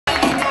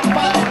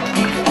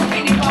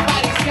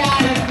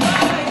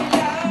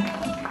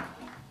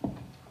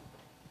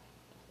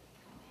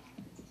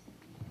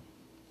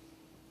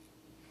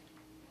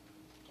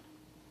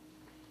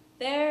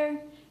There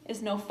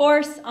is no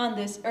force on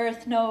this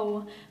earth,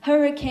 no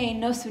hurricane,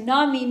 no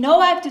tsunami,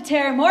 no act of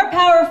terror more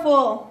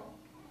powerful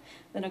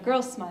than a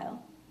girl's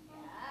smile.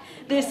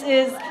 This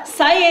is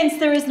science.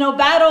 There is no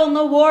battle,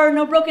 no war,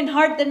 no broken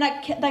heart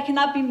that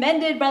cannot be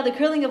mended by the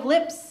curling of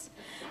lips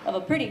of a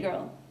pretty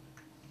girl.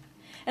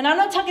 And I'm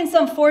not talking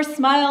some forced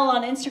smile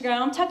on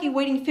Instagram. I'm talking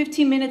waiting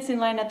 15 minutes in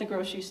line at the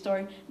grocery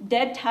store,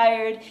 dead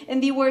tired, in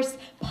the worst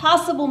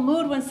possible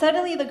mood when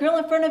suddenly the girl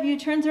in front of you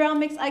turns around,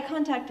 makes eye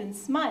contact, and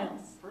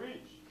smiles.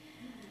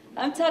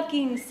 I'm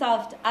talking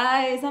soft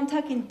eyes, I'm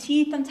talking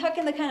teeth, I'm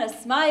talking the kind of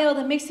smile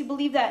that makes you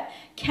believe that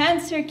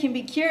cancer can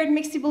be cured,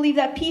 makes you believe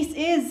that peace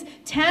is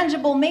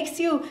tangible,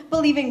 makes you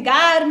believe in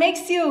God,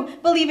 makes you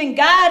believe in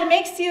God,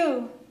 makes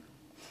you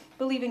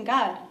believe in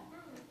God.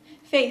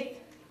 Faith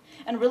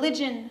and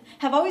religion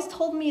have always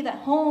told me that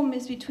home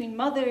is between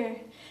mother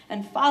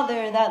and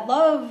father, that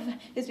love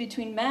is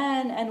between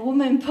man and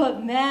woman,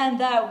 but man,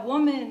 that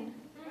woman.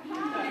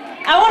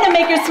 I want to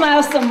make her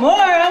smile some more.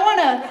 I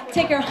want to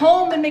take her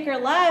home and make her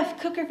laugh,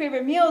 cook her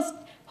favorite meals,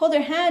 hold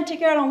her hand, take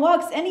her out on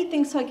walks,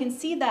 anything so I can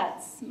see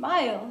that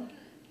smile.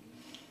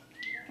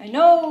 I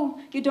know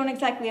you don't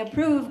exactly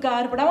approve,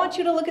 God, but I want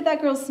you to look at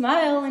that girl's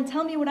smile and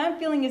tell me what I'm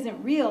feeling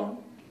isn't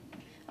real.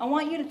 I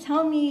want you to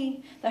tell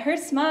me that her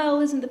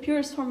smile isn't the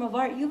purest form of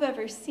art you've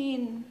ever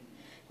seen.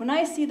 When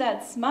I see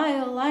that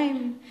smile,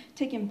 I'm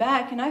taken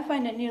back, and I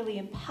find it nearly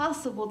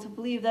impossible to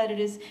believe that it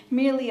is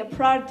merely a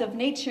product of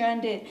nature,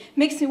 and it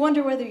makes me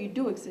wonder whether you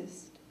do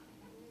exist.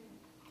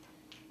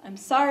 I'm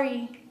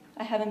sorry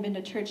I haven't been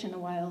to church in a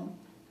while.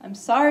 I'm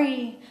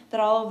sorry that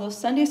all of those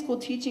Sunday school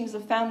teachings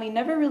of family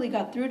never really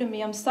got through to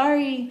me. I'm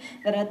sorry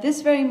that at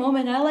this very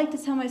moment I like to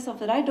tell myself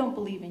that I don't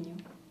believe in you.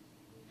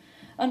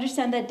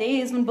 Understand that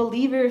days when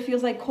believer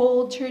feels like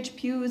cold church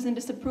pews and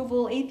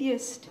disapproval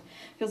atheist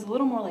feels a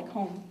little more like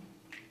home.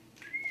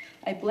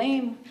 I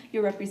blame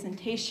your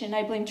representation.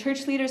 I blame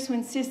church leaders who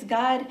insist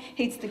God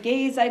hates the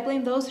gays. I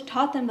blame those who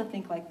taught them to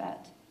think like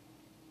that.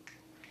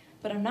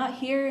 But I'm not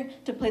here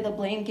to play the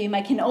blame game.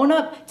 I can own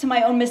up to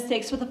my own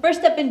mistakes. So the first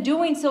step in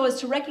doing so is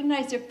to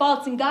recognize your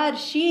faults. And God,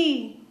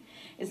 she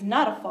is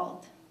not a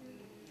fault.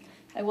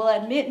 I will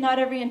admit not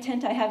every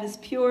intent I have is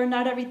pure.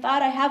 Not every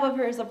thought I have of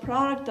her is a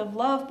product of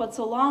love. But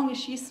so long as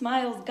she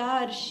smiles,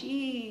 God,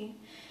 she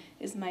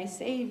is my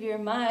Savior.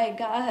 My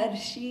God,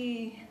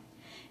 she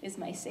is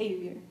my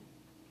Savior.